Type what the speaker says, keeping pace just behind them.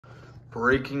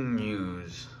Breaking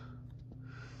news.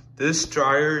 This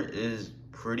dryer is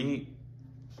pretty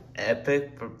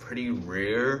epic, but pretty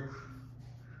rare.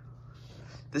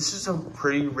 This is a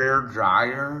pretty rare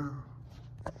dryer.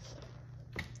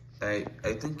 I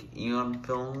think Eon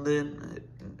filmed it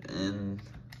and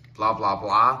blah, blah,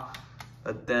 blah.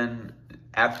 But then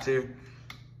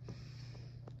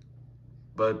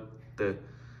the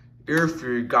Air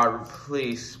Fury got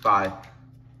replaced by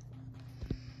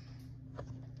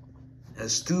a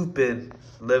stupid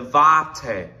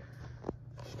Levate.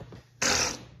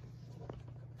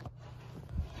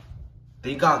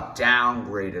 They got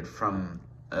downgraded from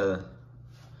the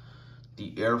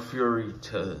Air Fury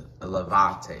to a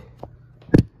Levate.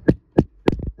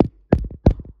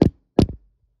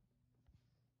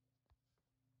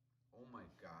 Oh my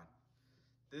god.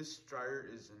 This dryer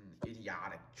is an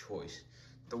idiotic choice.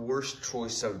 The worst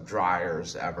choice of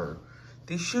dryers ever.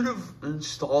 They should have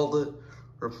installed it,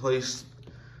 replaced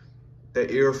the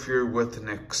Air Fury with an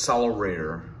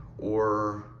accelerator,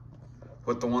 or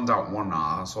with the ones out one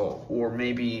nozzle, or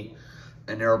maybe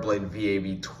an Airblade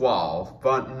VAB12,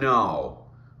 but no.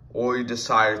 All you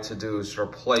decided to do is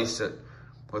replace it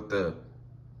with the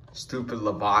stupid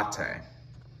Levate.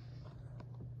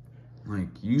 Like,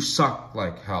 you suck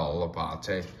like hell,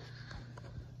 Levate.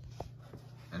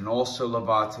 And also,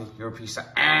 Levate, you're a piece of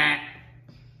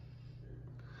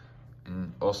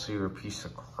And also, you're a piece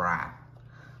of crap.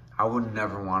 I would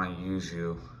never want to use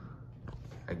you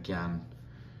again.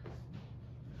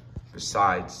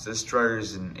 Besides, this dryer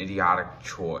is an idiotic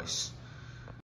choice.